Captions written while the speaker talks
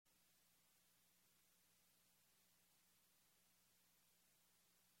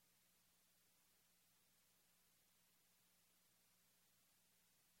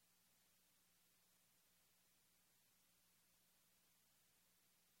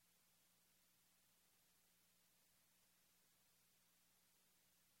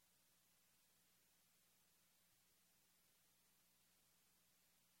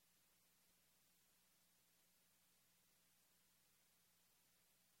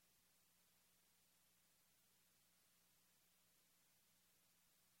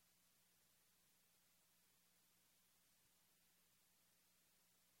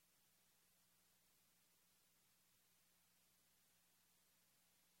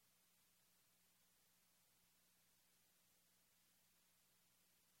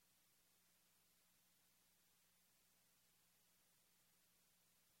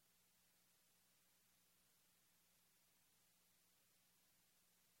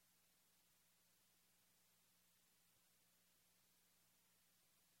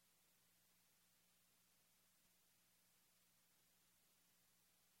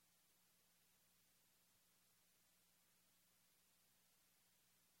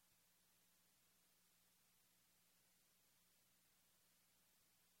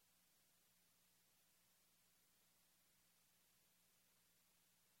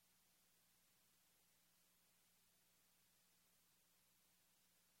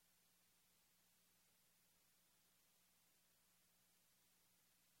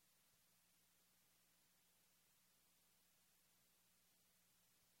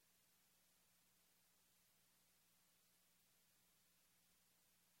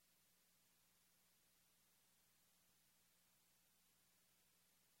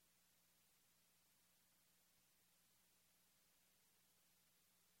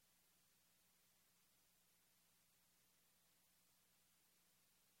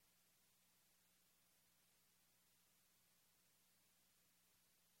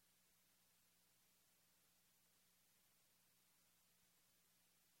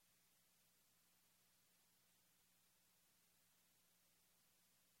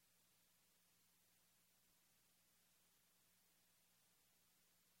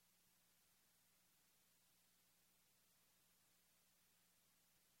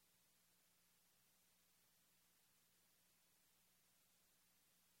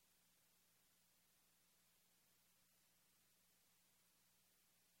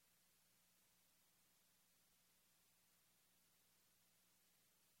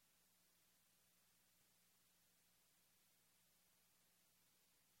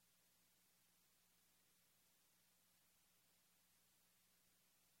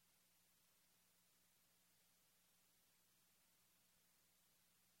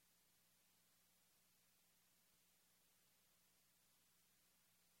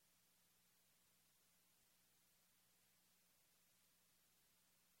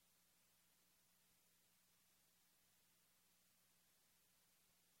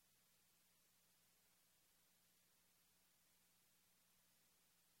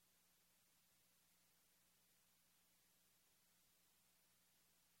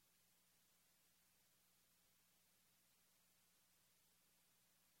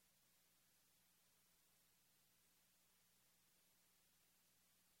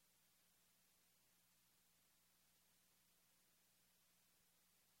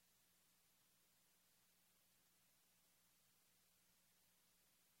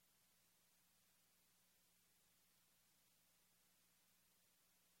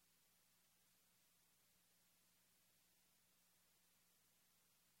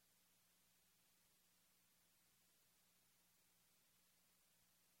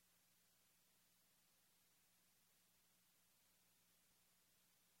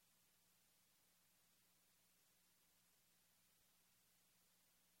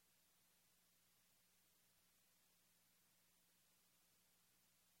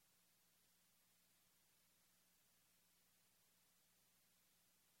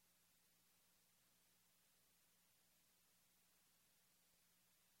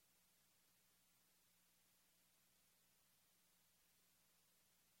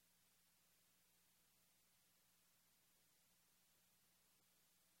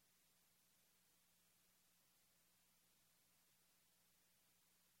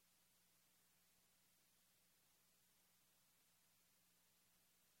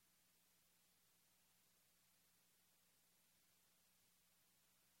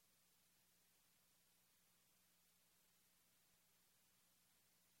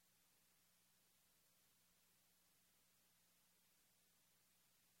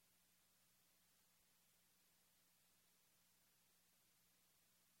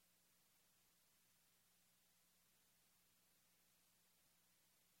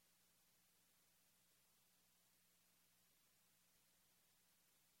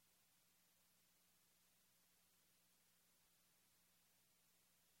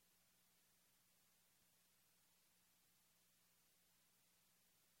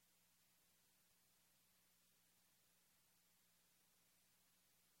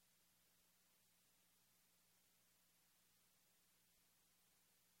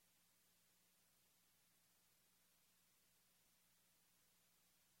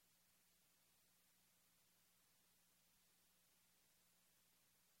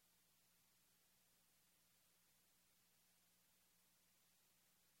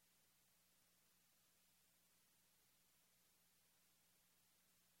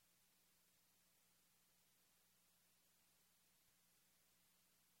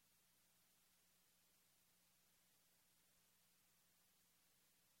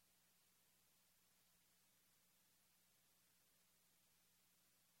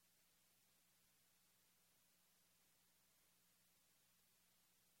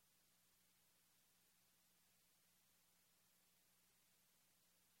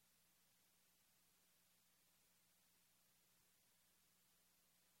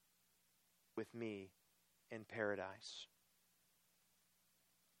with me in paradise.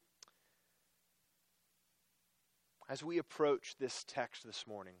 As we approach this text this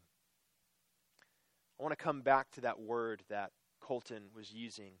morning, I want to come back to that word that Colton was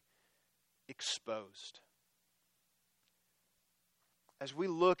using, exposed. As we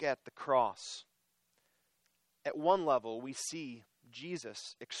look at the cross, at one level we see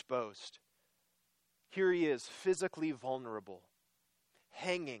Jesus exposed. Here he is, physically vulnerable,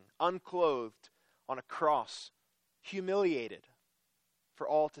 hanging, unclothed on a cross, humiliated for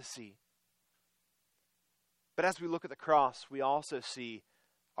all to see. But as we look at the cross, we also see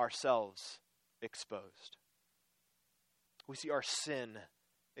ourselves exposed. We see our sin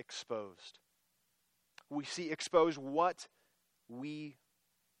exposed. We see exposed what we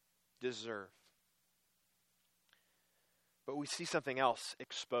deserve. But we see something else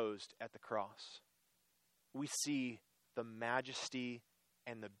exposed at the cross. We see the majesty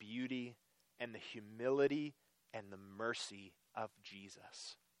and the beauty and the humility and the mercy of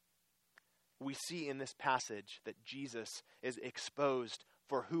Jesus. We see in this passage that Jesus is exposed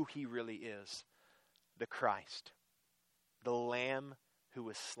for who he really is, the Christ, the Lamb who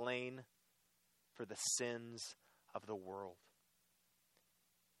was slain for the sins of the world.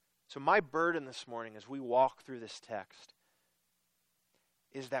 So my burden this morning as we walk through this text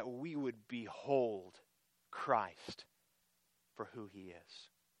is that we would behold Christ for who he is.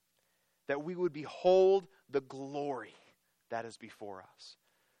 That we would behold the glory that is before us.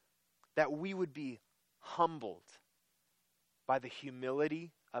 That we would be humbled by the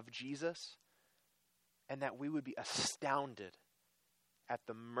humility of Jesus, and that we would be astounded at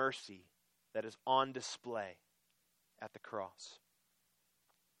the mercy that is on display at the cross.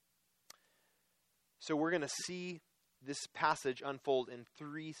 So we're going to see this passage unfold in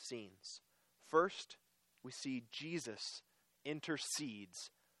three scenes. First, we see Jesus intercedes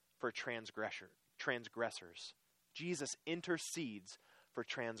for transgressors. Jesus intercedes for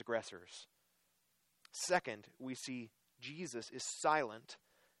transgressors. Second, we see Jesus is silent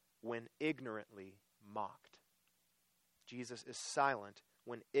when ignorantly mocked. Jesus is silent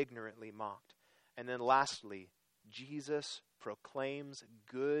when ignorantly mocked. And then lastly, Jesus proclaims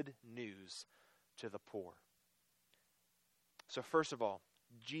good news to the poor. So first of all,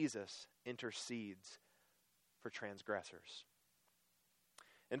 Jesus intercedes for transgressors.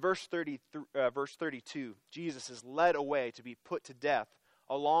 In verse 32, Jesus is led away to be put to death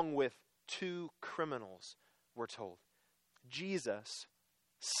along with two criminals, we're told. Jesus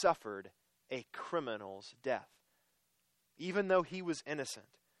suffered a criminal's death. Even though he was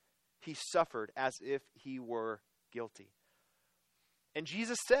innocent, he suffered as if he were guilty. And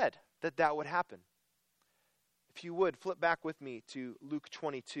Jesus said that that would happen. If you would, flip back with me to Luke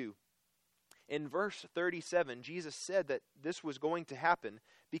 22. In verse 37, Jesus said that this was going to happen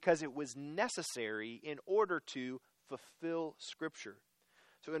because it was necessary in order to fulfill Scripture.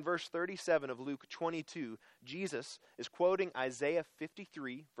 So in verse 37 of Luke 22, Jesus is quoting Isaiah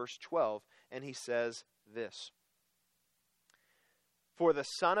 53, verse 12, and he says this: "For the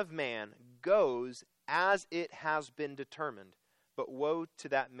Son of Man goes as it has been determined, but woe to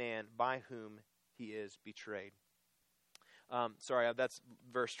that man by whom he is betrayed." That's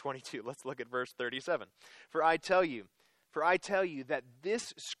verse 22. Let's look at verse 37. For I tell you that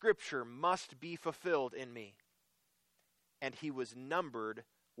this scripture must be fulfilled in me. And he was numbered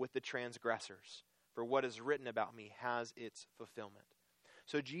with the transgressors. For what is written about me has its fulfillment.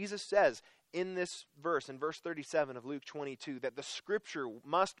 So Jesus says in this verse, in verse 37 of Luke 22, that the scripture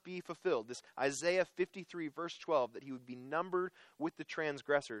must be fulfilled. This Isaiah 53 verse 12, that he would be numbered with the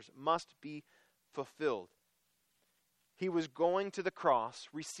transgressors, must be fulfilled. He was going to the cross,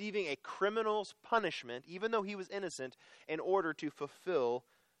 receiving a criminal's punishment, even though he was innocent, in order to fulfill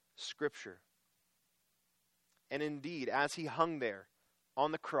Scripture. And indeed, as he hung there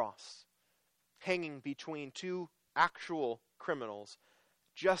on the cross, hanging between two actual criminals,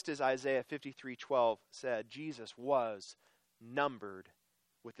 just as Isaiah 53:12 said, Jesus was numbered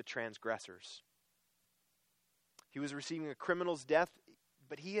with the transgressors. He was receiving a criminal's death,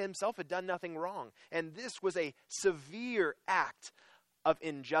 but he himself had done nothing wrong. And this was a severe act of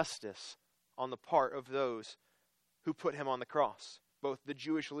injustice on the part of those who put him on the cross, both the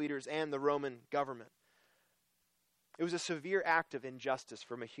Jewish leaders and the Roman government. It was a severe act of injustice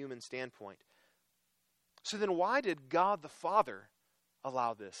from a human standpoint. So then why did God the Father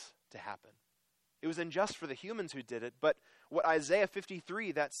allow this to happen? It was unjust for the humans who did it, but what Isaiah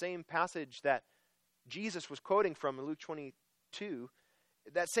 53, that same passage that Jesus was quoting from in Luke 22,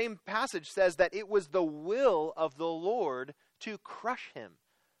 that same passage says that it was the will of the Lord to crush him.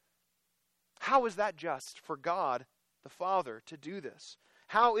 How is that just for God the Father to do this?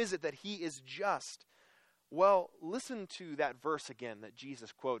 How is it that he is just? Well, listen to that verse again that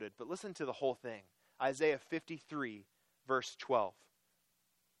Jesus quoted, but listen to the whole thing. Isaiah 53, verse 12.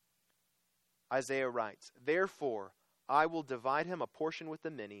 Isaiah writes, "Therefore I will divide him a portion with the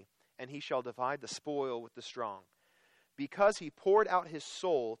many, and he shall divide the spoil with the strong. Because he poured out his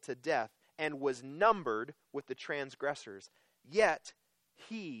soul to death and was numbered with the transgressors, yet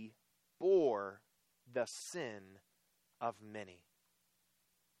he bore the sin of many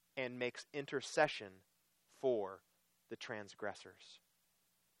and makes intercession for the transgressors."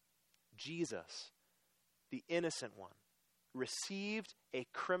 Jesus, the innocent one, received a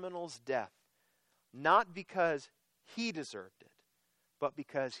criminal's death, not because he deserved it, but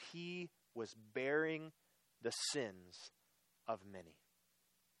because he was bearing the sins of many.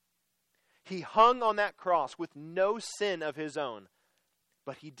 He hung on that cross with no sin of his own,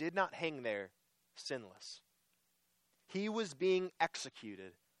 but he did not hang there sinless. He was being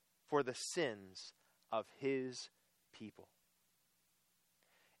executed for the sins of his people.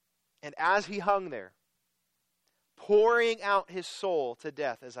 And as he hung there, pouring out his soul to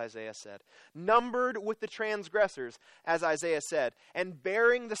death, as Isaiah said, numbered with the transgressors, as Isaiah said, and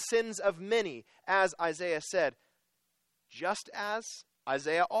bearing the sins of many, as Isaiah said, just as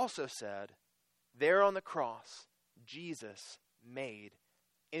Isaiah also said, there on the cross, Jesus made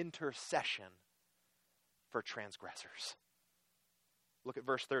intercession for transgressors. Look at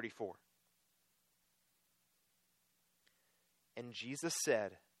verse 34. And Jesus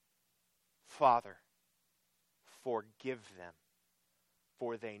said, "Father, forgive them,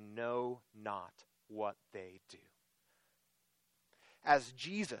 for they know not what they do." As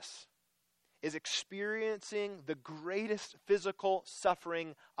Jesus is experiencing the greatest physical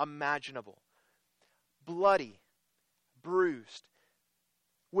suffering imaginable, bloody, bruised,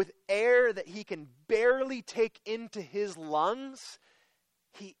 with air that he can barely take into his lungs,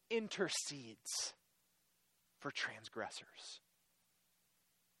 he intercedes for transgressors.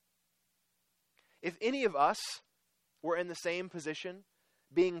 If any of us were in the same position,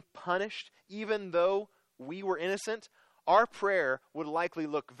 being punished even though we were innocent, our prayer would likely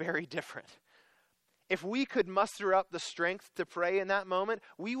look very different. If we could muster up the strength to pray in that moment,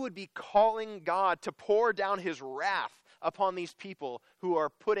 we would be calling God to pour down his wrath upon these people who are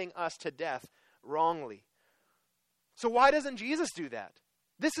putting us to death wrongly. So why doesn't Jesus do that?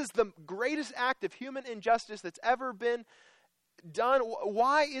 This is the greatest act of human injustice that's ever been done.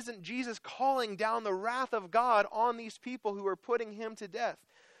 Why isn't Jesus calling down the wrath of God on these people who are putting him to death?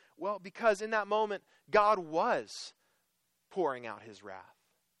 Well, because in that moment, God was pouring out his wrath.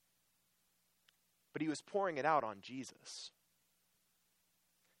 But he was pouring it out on Jesus.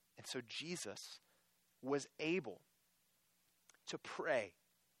 And so Jesus was able to pray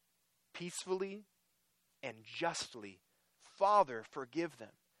peacefully and justly, "Father, forgive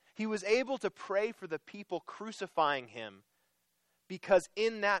them." He was able to pray for the people crucifying him because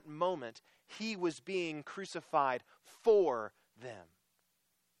in that moment, he was being crucified for them.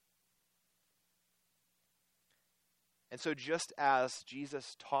 And so just as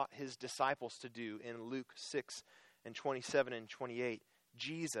Jesus taught his disciples to do in Luke 6 and 27 and 28,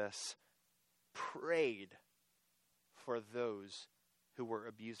 Jesus prayed for those who were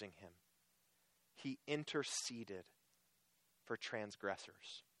abusing him. He interceded for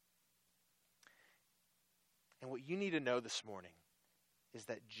transgressors. And what you need to know this morning is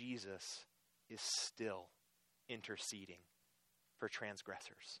that Jesus is still interceding for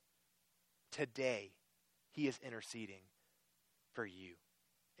transgressors. Today, he is interceding for you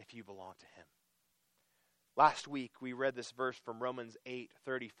if you belong to him. Last week, we read this verse from Romans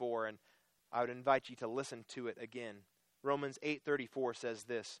 8:34, and I would invite you to listen to it again. Romans 8:34 says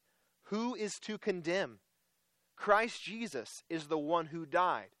this, "Who is to condemn? Christ Jesus is the one who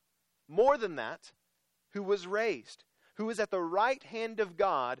died. More than that, who was raised, who is at the right hand of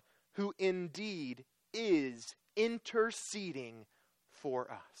God, who indeed is interceding for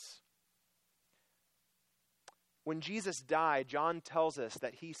us." When Jesus died, John tells us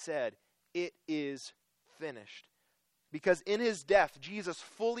that he said, "It is finished." Because in his death, Jesus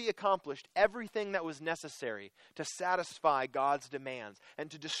fully accomplished everything that was necessary to satisfy God's demands and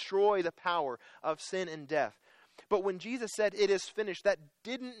to destroy the power of sin and death. But when Jesus said, "It is finished," that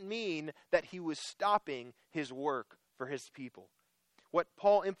didn't mean that he was stopping his work for his people. What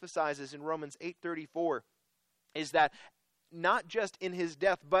Paul emphasizes in Romans 8:34 is that not just in his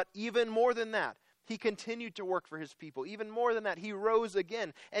death, but even more than that, he continued to work for his people. Even more than that, he rose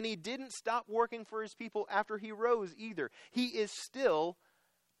again. And he didn't stop working for his people after he rose either. He is still,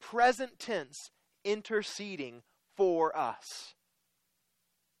 present tense, interceding for us.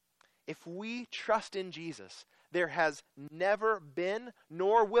 If we trust in Jesus, There has never been,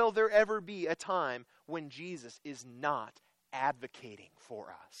 nor will there ever be, a time when Jesus is not advocating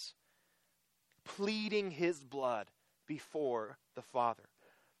for us, pleading his blood before the Father.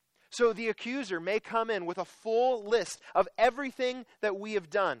 So the accuser may come in with a full list of everything that we have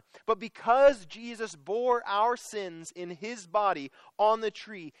done. But because Jesus bore our sins in his body on the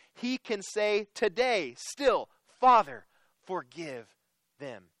tree, he can say today still, Father, forgive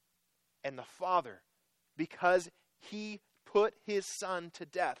them. And the Father, because he put his Son to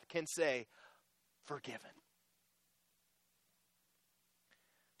death, can say, forgiven.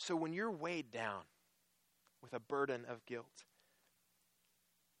 So when you're weighed down with a burden of guilt,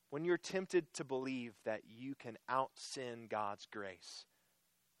 when you're tempted to believe that you can out-sin God's grace,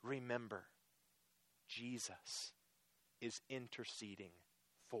 remember, Jesus is interceding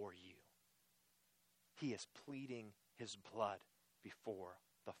for you. He is pleading his blood before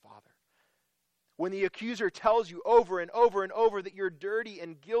the Father. When the accuser tells you over and over and over that you're dirty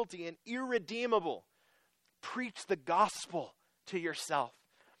and guilty and irredeemable, preach the gospel to yourself.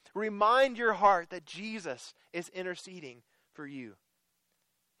 Remind your heart that Jesus is interceding for you.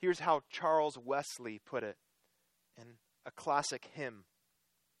 Here's how Charles Wesley put it in a classic hymn.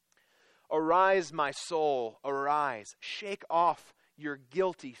 Arise, my soul, arise. Shake off your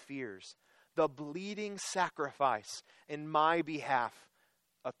guilty fears. The bleeding sacrifice in my behalf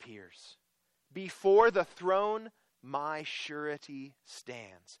appears. Before the throne, my surety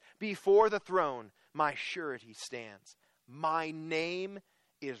stands. Before the throne, my surety stands. My name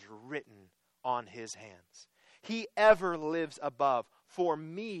is written on his hands. He ever lives above for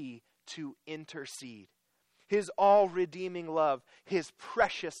me to intercede. His all-redeeming love, his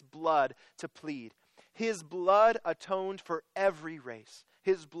precious blood to plead. His blood atoned for every race.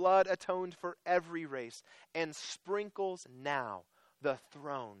 His blood atoned for every race and sprinkles now the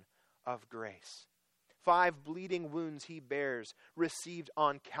throne of grace. 5 bleeding wounds he bears, received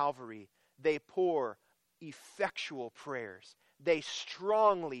on Calvary. They pour effectual prayers. They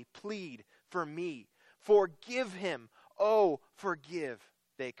strongly plead for me. Forgive him, oh, forgive,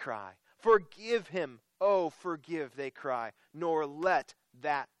 they cry. Forgive him, oh, forgive, they cry. Nor let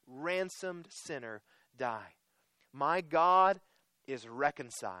that ransomed sinner die. My God is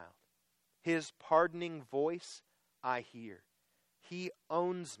reconciled. His pardoning voice I hear. He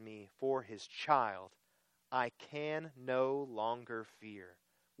owns me for his child. I can no longer fear.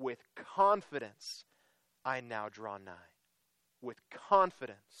 With confidence, I now draw nigh. With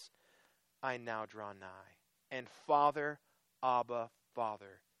confidence, I now draw nigh. And Father, Abba,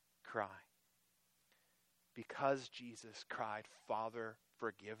 Father, cry. Because Jesus cried, Father,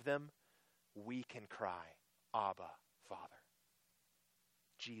 forgive them, we can cry, Abba, Father.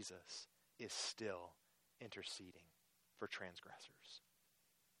 Jesus is still interceding for transgressors.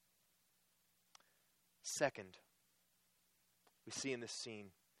 Second, we see in this scene,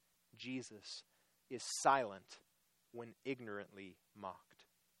 Jesus is silent when ignorantly mocked.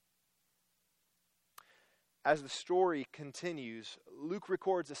 As the story continues, Luke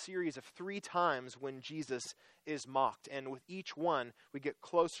records a series of 3 times when Jesus is mocked, and with each one, we get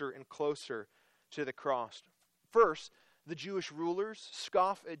closer and closer to the cross. First, the Jewish rulers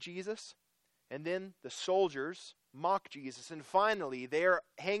scoff at Jesus, and then the soldiers mock Jesus, and finally, they are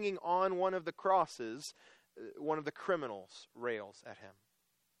hanging on one of the crosses, one of the criminals rails at him.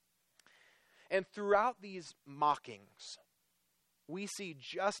 And throughout these mockings, we see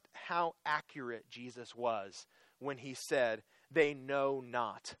just how accurate Jesus was when he said, they know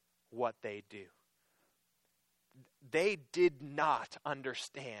not what they do. They did not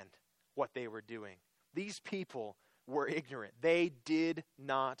understand what they were doing. These people were ignorant. They did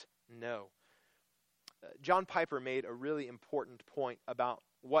not know. John Piper made a really important point about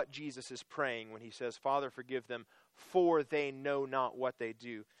what Jesus is praying when he says, Father, forgive them, for they know not what they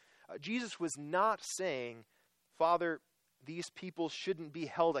do. Jesus was not saying, Father, these people shouldn't be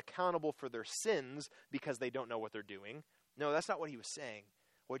held accountable for their sins because they don't know what they're doing. No, that's not what he was saying.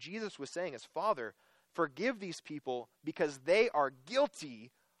 What Jesus was saying is, Father, forgive these people because they are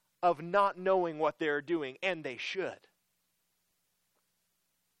guilty of not knowing what they're doing, and they should.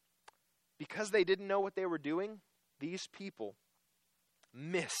 Because they didn't know what they were doing, these people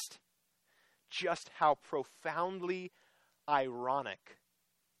missed just how profoundly ironic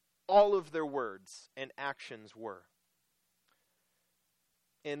all of their words and actions were.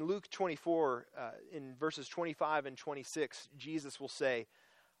 In Luke 24, in verses 25 and 26, Jesus will say,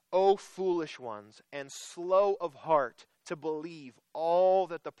 O foolish ones, and slow of heart to believe all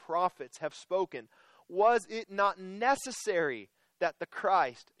that the prophets have spoken. Was it not necessary that the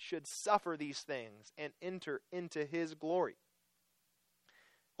Christ should suffer these things and enter into his glory?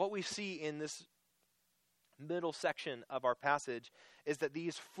 What we see in this middle section of our passage is that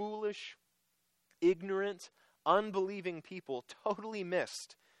these foolish, ignorant, unbelieving people totally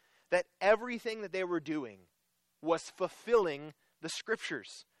missed that everything that they were doing was fulfilling the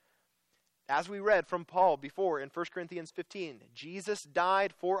Scriptures. As we read from Paul before in 1 Corinthians 15, Jesus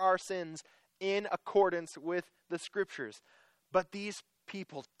died for our sins in accordance with the Scriptures. But these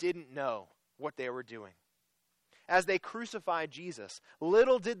people didn't know what they were doing. As they crucified Jesus,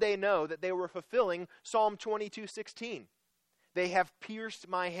 little did they know that they were fulfilling Psalm 22:16. They have pierced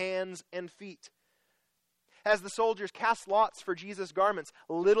my hands and feet. As the soldiers cast lots for Jesus' garments,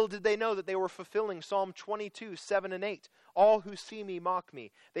 little did they know that they were fulfilling Psalm 22:7 and 8. All who see me mock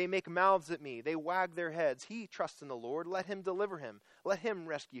me. They make mouths at me. They wag their heads. He trusts in the Lord. Let him deliver him. Let him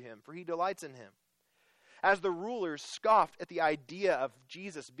rescue him, for he delights in him. As the rulers scoffed at the idea of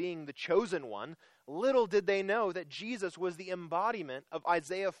Jesus being the chosen one, little did they know that Jesus was the embodiment of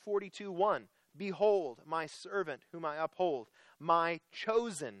Isaiah 42:1. Behold, my servant whom I uphold, my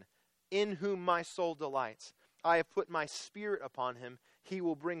chosen, in whom my soul delights. I have put my spirit upon him. He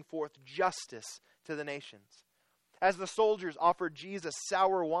will bring forth justice to the nations. As the soldiers offered Jesus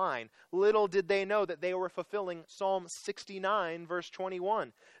sour wine, little did they know that they were fulfilling Psalm 69, verse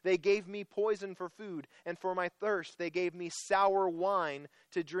 21. They gave me poison for food, and for my thirst they gave me sour wine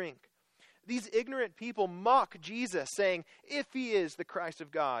to drink. These ignorant people mock Jesus, saying, if he is the Christ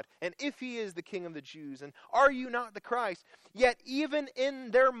of God, and if he is the King of the Jews, and are you not the Christ? Yet even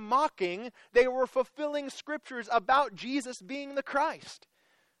in their mocking, they were fulfilling Scriptures about Jesus being the Christ.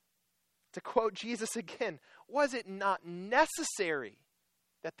 To quote Jesus again, was it not necessary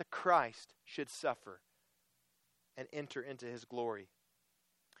that the Christ should suffer and enter into his glory?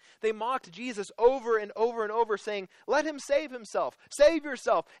 They mocked Jesus over and over and over, saying, let him save himself, save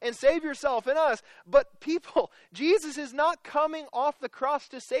yourself and us. But people, Jesus is not coming off the cross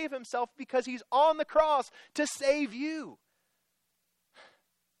to save himself, because he's on the cross to save you.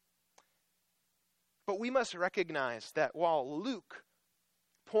 But we must recognize that while Luke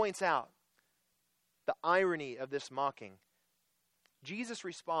points out the irony of this mocking, Jesus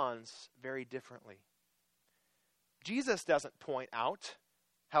responds very differently. Jesus doesn't point out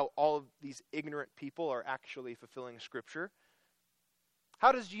how all of these ignorant people are actually fulfilling Scripture.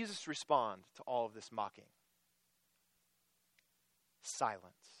 How does Jesus respond to all of this mocking?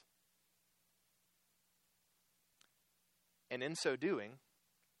 Silence. And in so doing,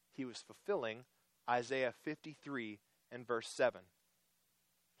 he was fulfilling Isaiah 53 and verse 7.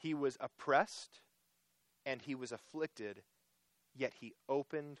 He was oppressed and he was afflicted, yet he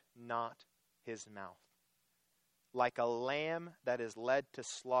opened not his mouth. Like a lamb that is led to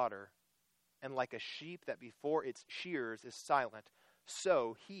slaughter, and like a sheep that before its shears is silent,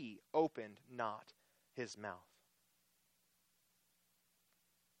 so he opened not his mouth.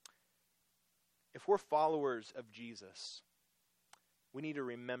 If we're followers of Jesus, we need to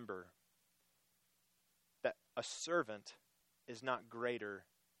remember that a servant is not greater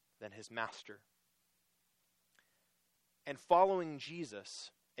than his master. And following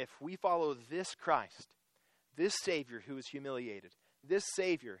Jesus, if we follow this Christ, this Savior who was humiliated, this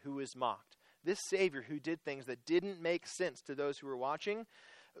Savior who was mocked, this Savior who did things that didn't make sense to those who were watching,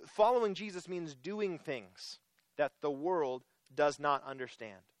 following Jesus means doing things that the world does not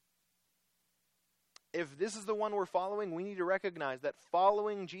understand. If this is the one we're following, we need to recognize that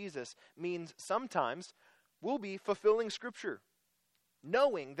following Jesus means sometimes we'll be fulfilling Scripture,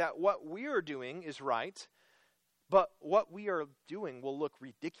 knowing that what we are doing is right, but what we are doing will look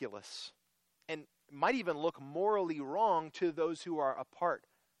ridiculous and might even look morally wrong to those who are apart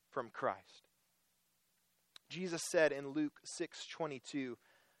from Christ. Jesus said in Luke 6:22,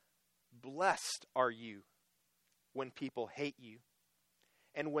 "Blessed are you when people hate you,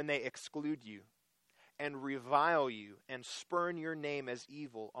 and when they exclude you, and revile you, and spurn your name as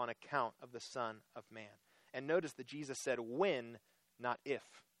evil on account of the Son of Man." And notice that Jesus said when, not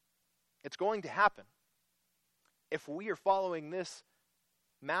if. It's going to happen. If we are following this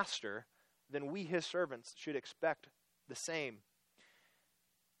master, then we, his servants, should expect the same.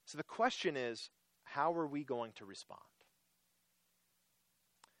 So the question is, how are we going to respond?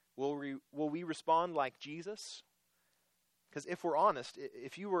 Will we respond like Jesus? Because if we're honest,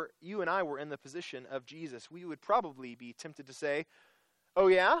 if you and I were in the position of Jesus, we would probably be tempted to say, "Oh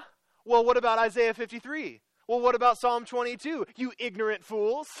yeah? Well, what about Isaiah 53? Well, what about Psalm 22? You ignorant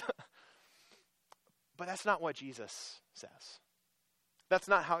fools." But that's not what Jesus says. That's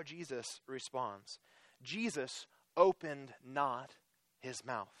not how Jesus responds. Jesus opened not his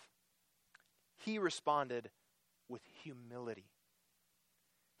mouth. He responded with humility.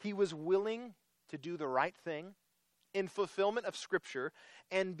 He was willing to do the right thing in fulfillment of Scripture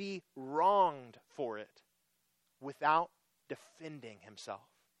and be wronged for it, without defending himself.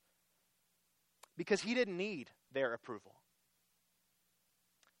 Because he didn't need their approval.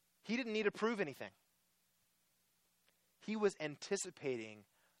 He didn't need to prove anything. He was anticipating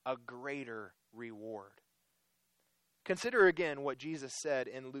a greater reward. Consider again what Jesus said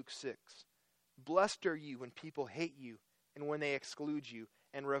in Luke 6. Blessed are you when people hate you and when they exclude you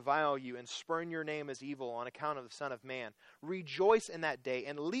and revile you and spurn your name as evil on account of the Son of Man. Rejoice in that day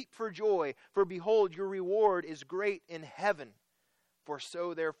and leap for joy, for behold, your reward is great in heaven, for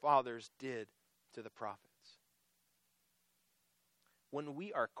so their fathers did to the prophets. When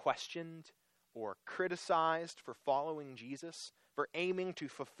we are questioned or criticized for following Jesus, for aiming to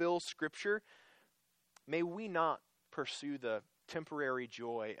fulfill Scripture, may we not pursue the temporary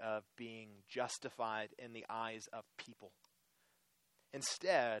joy of being justified in the eyes of people.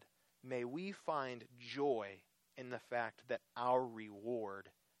 Instead, may we find joy in the fact that our reward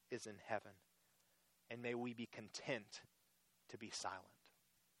is in heaven. And may we be content to be silent.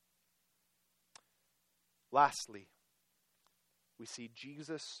 Lastly, we see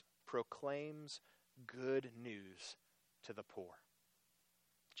Jesus proclaims good news to the poor.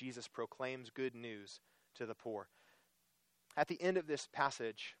 Jesus proclaims good news to the poor. At the end of this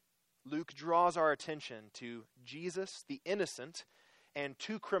passage, Luke draws our attention to Jesus, the innocent, and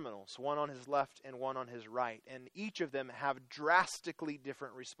two criminals, one on his left and one on his right. And each of them have drastically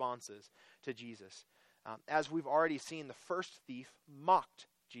different responses to Jesus. As we've already seen, the first thief mocked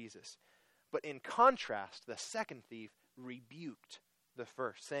Jesus. But in contrast, the second thief rebuked the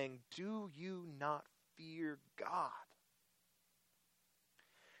first, saying, "Do you not fear God?"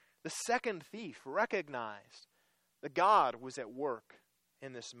 The second thief recognized that God was at work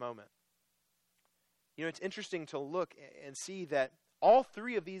in this moment. You know, it's interesting to look and see that all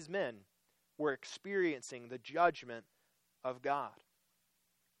three of these men were experiencing the judgment of God.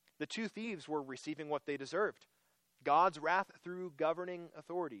 The two thieves were receiving what they deserved, God's wrath through governing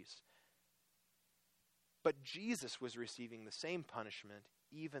authorities. But Jesus was receiving the same punishment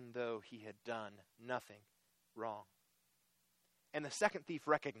even though he had done nothing wrong. And the second thief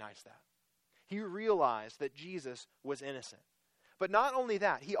recognized that. He realized that Jesus was innocent. But not only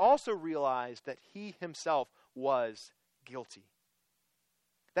that, he also realized that he himself was guilty.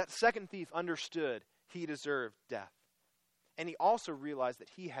 That second thief understood he deserved death. And he also realized that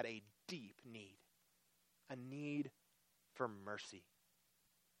he had a deep need, a need for mercy.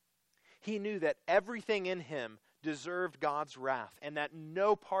 He knew that everything in him deserved God's wrath and that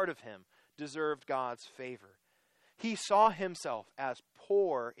no part of him deserved God's favor. He saw himself as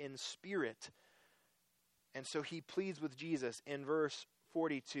poor in spirit. And so he pleads with Jesus in verse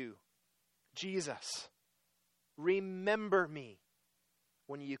 42. Jesus, remember me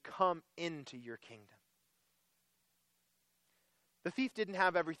when you come into your kingdom. The thief didn't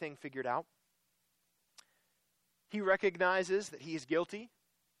have everything figured out. He recognizes that he is guilty.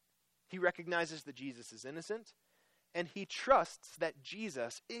 He recognizes that Jesus is innocent. And he trusts that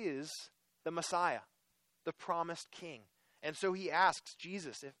Jesus is the Messiah, the promised king. And so he asks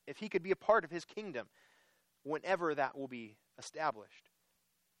Jesus if he could be a part of his kingdom whenever that will be established.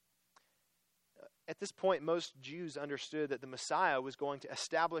 At this point, most Jews understood that the Messiah was going to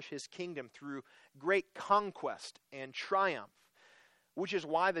establish his kingdom through great conquest and triumph, which is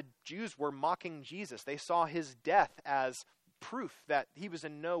why the Jews were mocking Jesus. They saw his death as proof that he was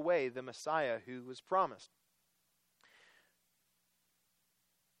in no way the Messiah who was promised.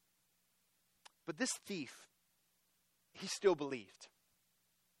 But this thief, he still believed.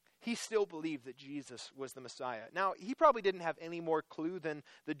 He still believed that Jesus was the Messiah. Now, he probably didn't have any more clue than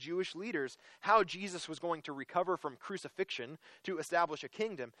the Jewish leaders how Jesus was going to recover from crucifixion to establish a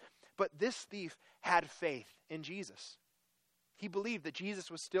kingdom. But this thief had faith in Jesus. He believed that Jesus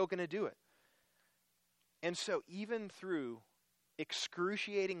was still going to do it. And so even through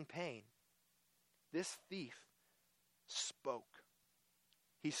excruciating pain, this thief spoke.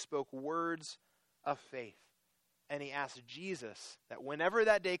 He spoke words of faith. And he asked Jesus that whenever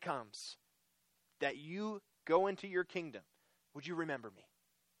that day comes, that you go into your kingdom, would you remember me?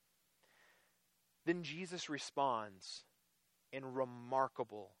 Then Jesus responds in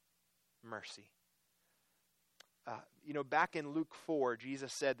remarkable mercy. Back in Luke 4,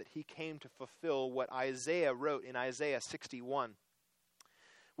 Jesus said that he came to fulfill what Isaiah wrote in Isaiah 61,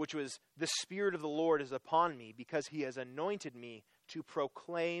 which was, "The Spirit of the Lord is upon me because he has anointed me to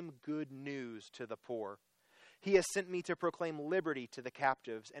proclaim good news to the poor. He has sent me to proclaim liberty to the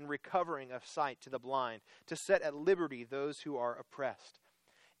captives and recovering of sight to the blind, to set at liberty those who are oppressed."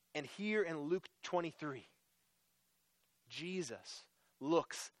 And here in Luke 23, Jesus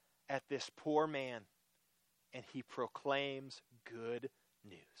looks at this poor man and he proclaims good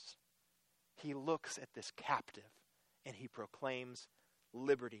news. he looks at this captive and he proclaims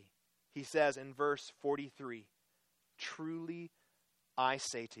liberty. He says in verse 43, "Truly I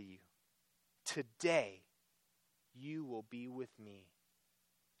say to you, today you will be with me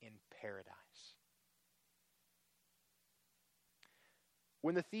in paradise."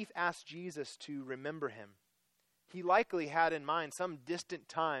 When the thief asked Jesus to remember him, he likely had in mind some distant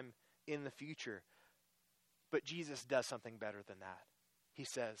time in the future. But Jesus does something better than that. He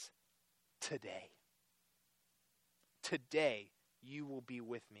says, today. Today you will be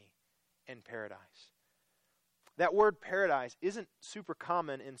with me in paradise. That word paradise isn't super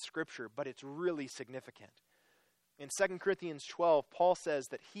common in Scripture, but it's really significant. In 2 Corinthians 12, Paul says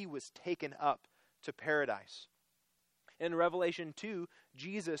that he was taken up to paradise. In Revelation 2,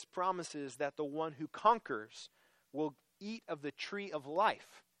 Jesus promises that the one who conquers will eat of the tree of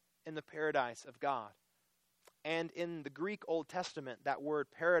life in the paradise of God. And in the Greek Old Testament, that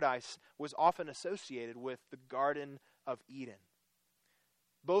word paradise was often associated with the Garden of Eden.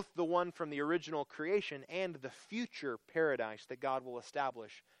 Both the one from the original creation and the future paradise that God will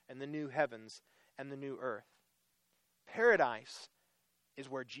establish in the new heavens and the new earth. Paradise is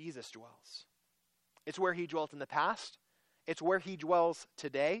where Jesus dwells. It's where he dwelt in the past. It's where he dwells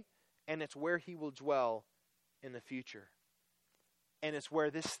today. And it's where he will dwell in the future. And it's where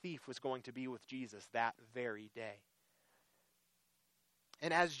this thief was going to be with Jesus that very day.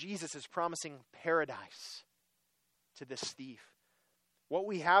 And as Jesus is promising paradise to this thief, what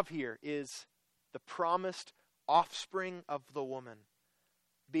we have here is the promised offspring of the woman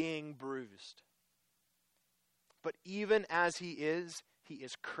being bruised. But even as he is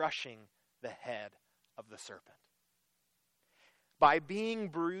crushing the head of the serpent. By being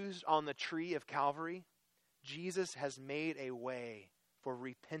bruised on the tree of Calvary, Jesus has made a way for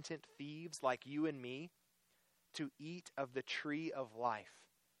repentant thieves like you and me to eat of the tree of life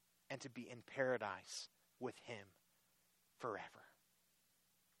and to be in paradise with him forever.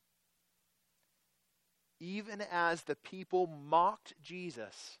 Even as the people mocked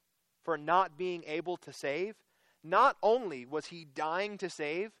Jesus for not being able to save, not only was he dying to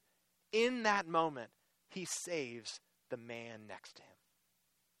save, in that moment, he saves the man next to him.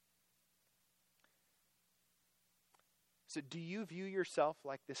 So do you view yourself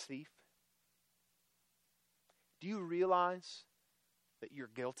like this thief? Do you realize that you're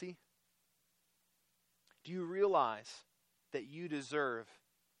guilty? Do you realize that you deserve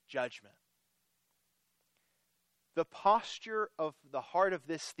judgment? The posture of the heart of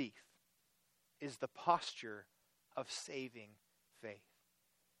this thief is the posture of saving faith.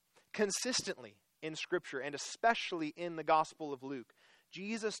 Consistently in Scripture, and especially in the Gospel of Luke,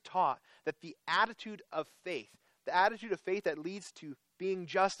 Jesus taught that the attitude of faith that leads to being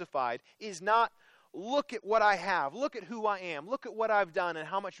justified is not, look at what I have, look at who I am, look at what I've done and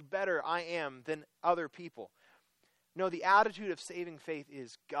how much better I am than other people. No, the attitude of saving faith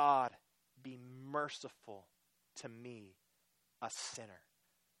is, God, be merciful to me, a sinner.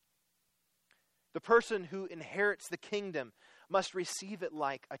 The person who inherits the kingdom must receive it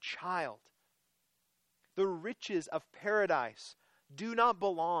like a child. The riches of paradise do not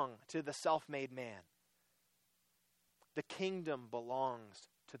belong to the self-made man. The kingdom belongs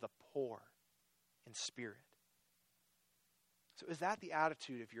to the poor in spirit. So is that the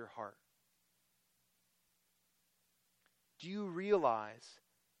attitude of your heart? Do you realize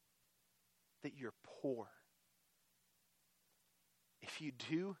that you're poor? If you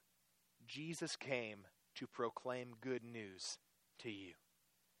do, Jesus came to proclaim good news to you.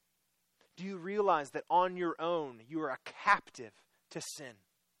 Do you realize that on your own you are a captive to sin?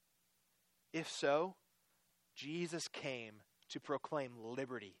 If so, Jesus came to proclaim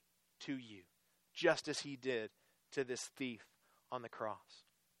liberty to you, just as he did to this thief on the cross.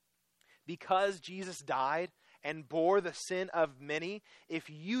 Because Jesus died and bore the sin of many, if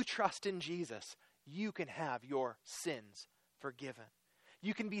you trust in Jesus, you can have your sins forgiven.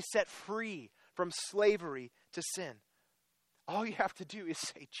 You can be set free from slavery to sin. All you have to do is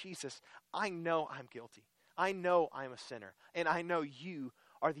say, Jesus, I know I'm guilty. I know I'm a sinner. And I know you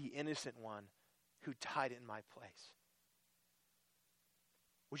are the innocent one who died in my place.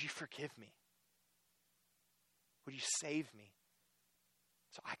 Would you forgive me? Would you save me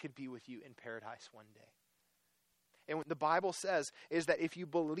so I could be with you in paradise one day? And what the Bible says is that if you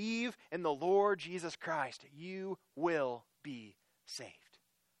believe in the Lord Jesus Christ, you will be saved.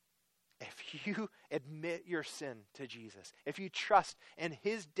 If you admit your sin to Jesus, if you trust in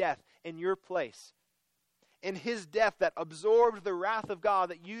his death in your place, in his death that absorbed the wrath of God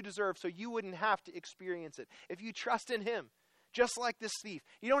that you deserve so you wouldn't have to experience it, if you trust in him, just like this thief.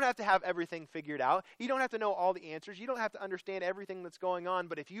 You don't have to have everything figured out. You don't have to know all the answers. You don't have to understand everything that's going on.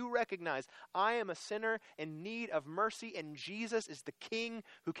 But if you recognize, I am a sinner in need of mercy, and Jesus is the King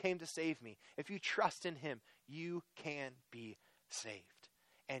who came to save me, if you trust in him, you can be saved.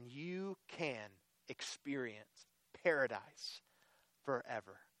 And you can experience paradise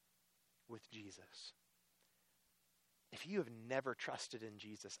forever with Jesus. If you have never trusted in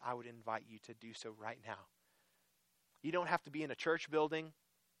Jesus, I would invite you to do so right now. You don't have to be in a church building.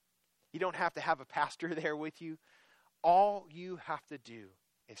 You don't have to have a pastor there with you. All you have to do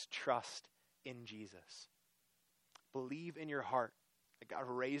is trust in Jesus. Believe in your heart that God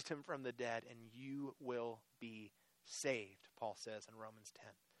raised him from the dead, and you will be saved, Paul says in Romans 10.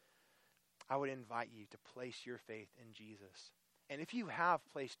 I would invite you to place your faith in Jesus. And if you have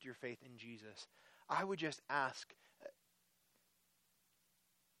placed your faith in Jesus, I would just ask,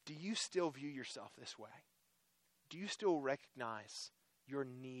 do you still view yourself this way? Do you still recognize your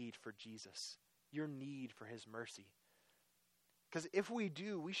need for Jesus, your need for his mercy? Because if we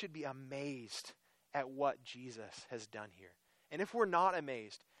do, we should be amazed at what Jesus has done here. And if we're not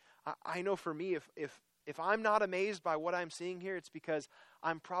amazed, I know for me, if I'm not amazed by what I'm seeing here, it's because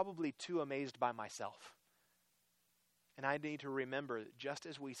I'm probably too amazed by myself. And I need to remember that just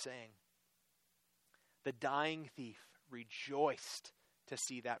as we sang, the dying thief rejoiced to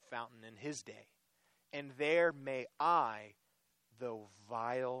see that fountain in his day. And there may I, though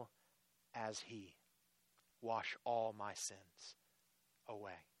vile as he, wash all my sins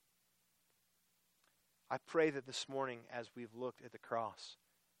away. I pray that this morning, as we've looked at the cross,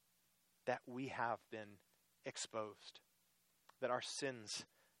 that we have been exposed, that our sins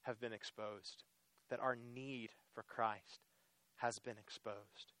have been exposed, that our need for Christ has been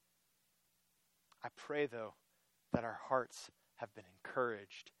exposed. I pray, though, that our hearts have been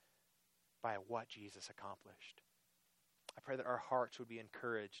encouraged by what Jesus accomplished. I pray that our hearts would be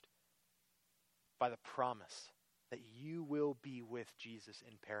encouraged by the promise that you will be with Jesus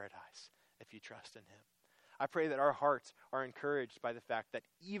in paradise if you trust in him. I pray that our hearts are encouraged by the fact that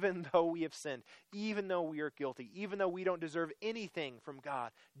even though we have sinned, even though we are guilty, even though we don't deserve anything from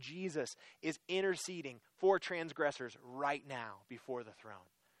God, Jesus is interceding for transgressors right now before the throne.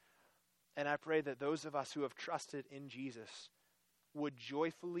 And I pray that those of us who have trusted in Jesus would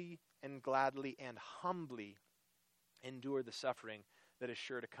joyfully and gladly and humbly endure the suffering that is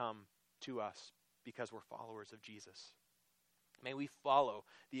sure to come to us because we're followers of Jesus. May we follow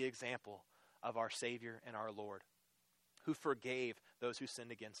the example of our Savior and our Lord, who forgave those who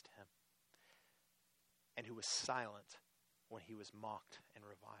sinned against him, and who was silent when he was mocked and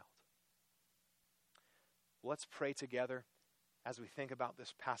reviled. Let's pray together as we think about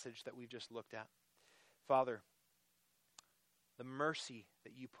this passage that we've just looked at. Father, the mercy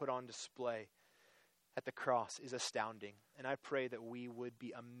that you put on display at the cross is astounding, and I pray that we would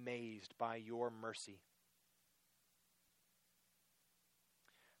be amazed by your mercy.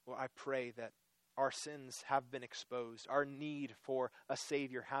 Lord, I pray that our sins have been exposed. Our need for a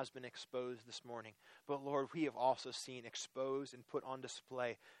Savior has been exposed this morning. But Lord, we have also seen exposed and put on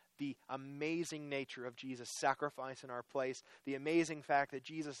display the amazing nature of Jesus' sacrifice in our place, the amazing fact that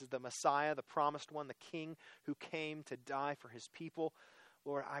Jesus is the Messiah, the promised one, the King who came to die for his people.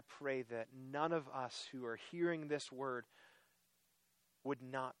 Lord, I pray that none of us who are hearing this word would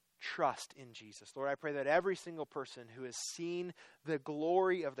not trust in Jesus. Lord, I pray that every single person who has seen the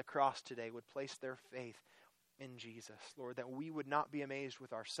glory of the cross today would place their faith in Jesus. Lord, that we would not be amazed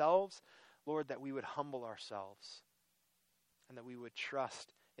with ourselves. Lord, that we would humble ourselves and that we would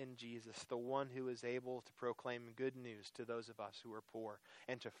trust in Jesus, the one who is able to proclaim good news to those of us who are poor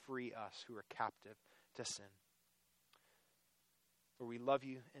and to free us who are captive to sin. Lord, we love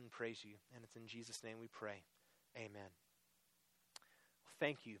you and praise you, and it's in Jesus' name we pray. Amen.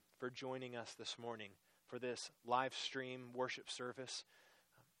 Thank you for joining us this morning for this live stream worship service.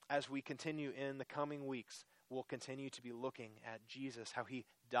 As we continue in the coming weeks, we'll continue to be looking at Jesus, how he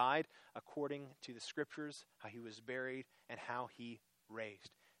died according to the scriptures, how he was buried, and how he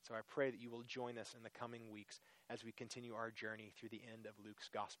raised. So I pray that you will join us in the coming weeks as we continue our journey through the end of Luke's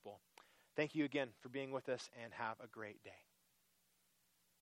gospel. Thank you again for being with us, and have a great day.